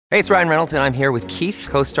Hey, it's Ryan Reynolds, and I'm here with Keith,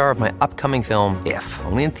 co-star of my upcoming film, If,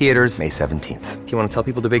 only in theaters May 17th. Do you want to tell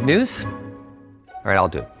people the big news? All right, I'll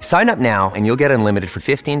do it. Sign up now and you'll get unlimited for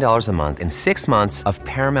 $15 a month and 6 months of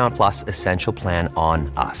Paramount Plus Essential Plan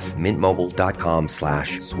on us.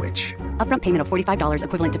 MintMobile.com/switch. Upfront payment of $45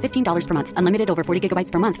 equivalent to $15 per month. Unlimited over 40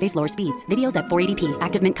 gigabytes per month. Face lower speeds. Videos at 480p.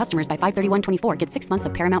 Active Mint customers by 531.24 get 6 months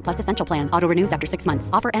of Paramount Plus Essential Plan. Auto renews after 6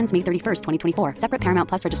 months. Offer ends May 31st, 2024. Separate Paramount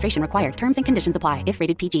Plus registration required. Terms and conditions apply if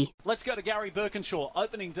rated PG. Let's go to Gary Birkinshaw.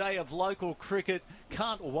 Opening day of local cricket.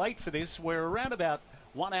 Can't wait for this. We're around about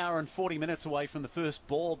 1 hour and 40 minutes away from the first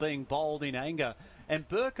ball being bowled in anger. And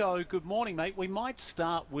Burko, good morning, mate. We might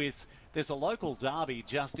start with, there's a local derby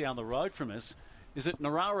just down the road from us. Is it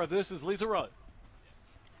Narara versus Lisarow?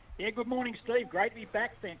 Yeah, good morning, Steve. Great to be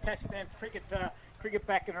back. Fantastic to have cricket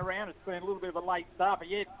back and around. It's been a little bit of a late start, but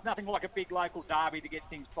yeah, nothing like a big local derby to get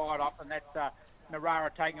things fired up, and that's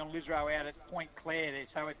Narara taking on Lisarow out at Point Clare there.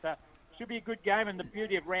 So it should be a good game, and the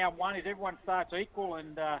beauty of round one is everyone starts equal,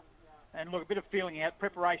 and look, a bit of feeling out.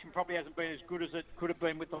 Preparation probably hasn't been as good as it could have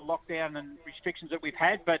been with the lockdown and restrictions that we've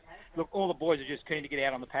had, but look, all the boys are just keen to get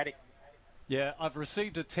out on the paddock. Yeah, I've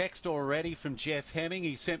received a text already from Jeff Hemming.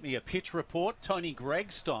 He sent me a pitch report, Tony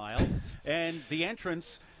Gregg style, and the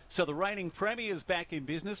entrance. So the reigning premier's back in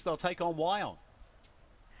business. They'll take on Wyong.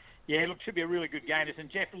 Yeah, look, should be a really good game. And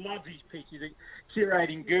Jeff loves his pitch. He's a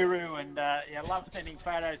curating guru and loves sending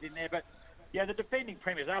photos in there. But yeah, the defending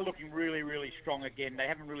premiers are looking really, really strong again. They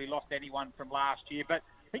haven't really lost anyone from last year. But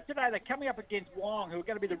I think today they're coming up against Wyong, who are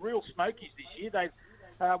going to be the real Smokies this year. They've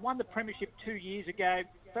won the premiership 2 years ago,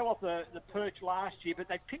 fell off the perch last year, but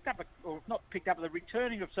they picked up, the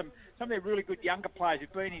returning of some of their really good younger players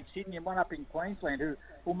who've been in Sydney and one up in Queensland who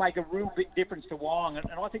will make a real big difference to Wyong.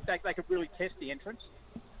 And I think they could really test the entrance.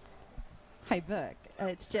 Hey, Burke,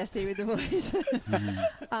 it's Jessie with the boys.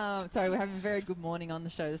 Sorry, we're having a very good morning on the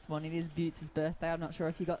show this morning. It is Butts' birthday. I'm not sure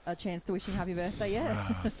if you got a chance to wish him happy birthday yet.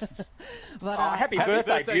 But happy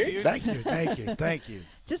birthday, Butts. Thank you.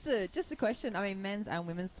 Just a question. I mean, men's and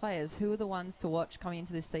women's players, who are the ones to watch coming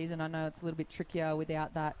into this season? I know it's a little bit trickier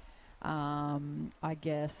without that,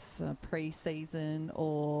 pre-season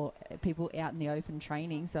or people out in the open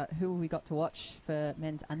training. So who have we got to watch for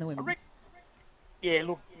men's and the women's? Yeah,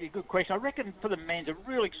 look, good question. I reckon for the men's, a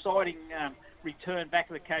real exciting return back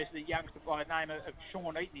to the coast of the youngster by the name of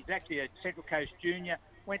Sean Eaton. He's actually a Central Coast junior,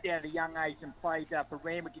 went down at a young age and played for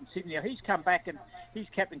Randwick in Sydney. Now, he's come back and he's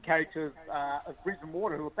captain coach of Brisbane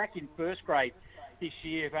Water, who are back in first grade this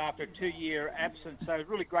year after a 2-year absence. So it's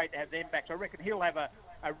really great to have them back. So I reckon he'll have a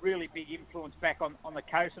really big influence back on the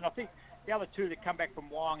coast. And I think the other two that come back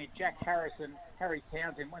from Wyong is Jack Harris and Harry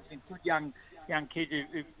Townsend. Once again, good young kids who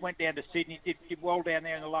went down to Sydney, did well down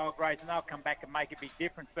there in the lower grades, and they'll come back and make a big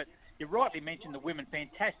difference. But you rightly mentioned the women.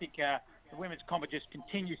 Fantastic. The women's comp just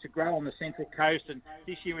continues to grow on the Central Coast, and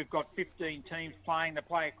this year we've got 15 teams playing. They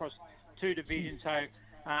play across 2 divisions, so it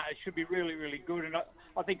should be really, really good. And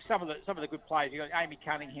I think some of the good players. You've got Amy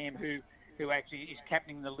Cunningham, who actually is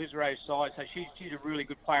captaining the Lisarow side, so she's a really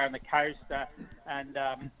good player on the coast, so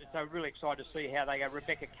really excited to see how they go.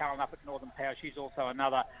 Rebecca Cullen up at Northern Power, she's also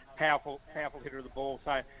another powerful hitter of the ball.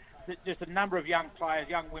 So just a number of young players,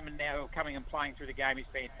 young women now who are coming and playing through the game is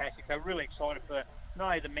fantastic. So really excited for not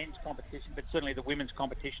only the men's competition, but certainly the women's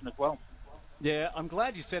competition as well. Yeah, I'm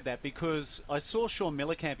glad you said that because I saw Sean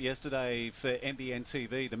Millercamp yesterday for NBN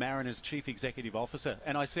TV, the Mariners' Chief Executive Officer,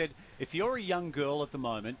 and I said, if you're a young girl at the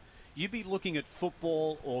moment, you'd be looking at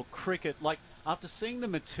football or cricket. Like, after seeing the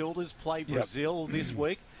Matildas play Brazil this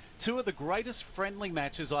week, 2 of the greatest friendly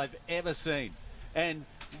matches I've ever seen. And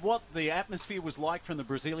what the atmosphere was like from the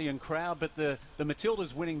Brazilian crowd, but the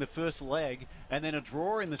Matildas winning the first leg and then a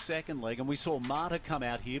draw in the second leg, and we saw Marta come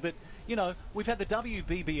out here. But, you know, we've had the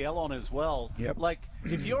WBBL on as well. Yep. Like,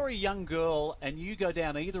 if you're a young girl and you go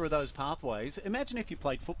down either of those pathways, imagine if you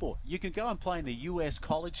played football. You could go and play in the US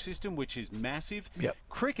college system, which is massive. Yep.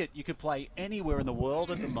 Cricket, you could play anywhere in the world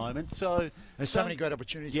at the moment. So there's so many great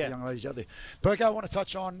opportunities for young ladies out there. Burko, I want to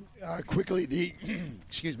touch on quickly the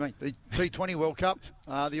the T20 World Cup.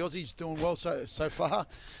 The Aussies doing well so far.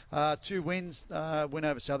 2 wins, win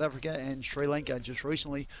over South Africa and Sri Lanka just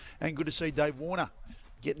recently. And good to see Dave Warner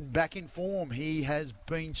getting back in form. He has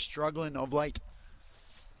been struggling of late.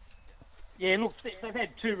 Yeah, look, they've had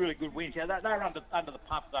 2 really good wins. Yeah, they're under the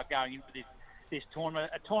pump as they're going into this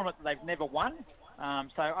tournament, a tournament that they've never won.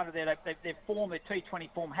 So under there, their form, their T20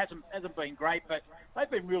 form hasn't been great, but they've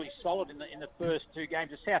been really solid in the first 2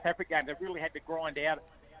 games. The South Africa games, they've really had to grind out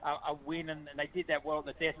a win, and they did that well at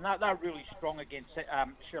the death. And they're really strong against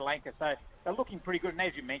Sri Lanka. So they're looking pretty good. And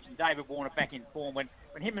as you mentioned, David Warner back in form. When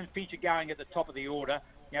him and Finch are going at the top of the order,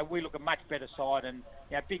 we look a much better side, and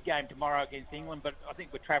big game tomorrow against England, but I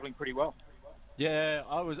think we're travelling pretty well. Yeah,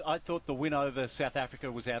 I thought the win over South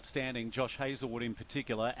Africa was outstanding. Josh Hazlewood in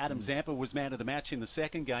particular. Adam Zampa was man of the match in the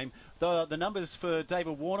second game. The numbers for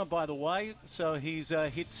David Warner, by the way, so he's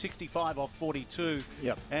hit 65 off 42.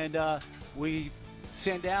 Yep. And we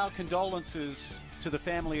send our condolences to the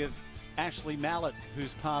family of Ashley Mallett,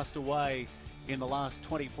 who's passed away in the last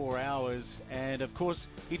 24 hours. And of course,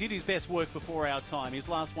 he did his best work before our time. His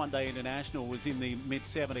last one-day international was in the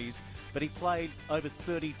mid-70s, but he played over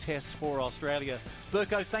 30 tests for Australia.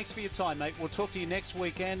 Burko, thanks for your time, mate. We'll talk to you next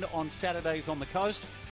weekend on Saturdays on the Coast.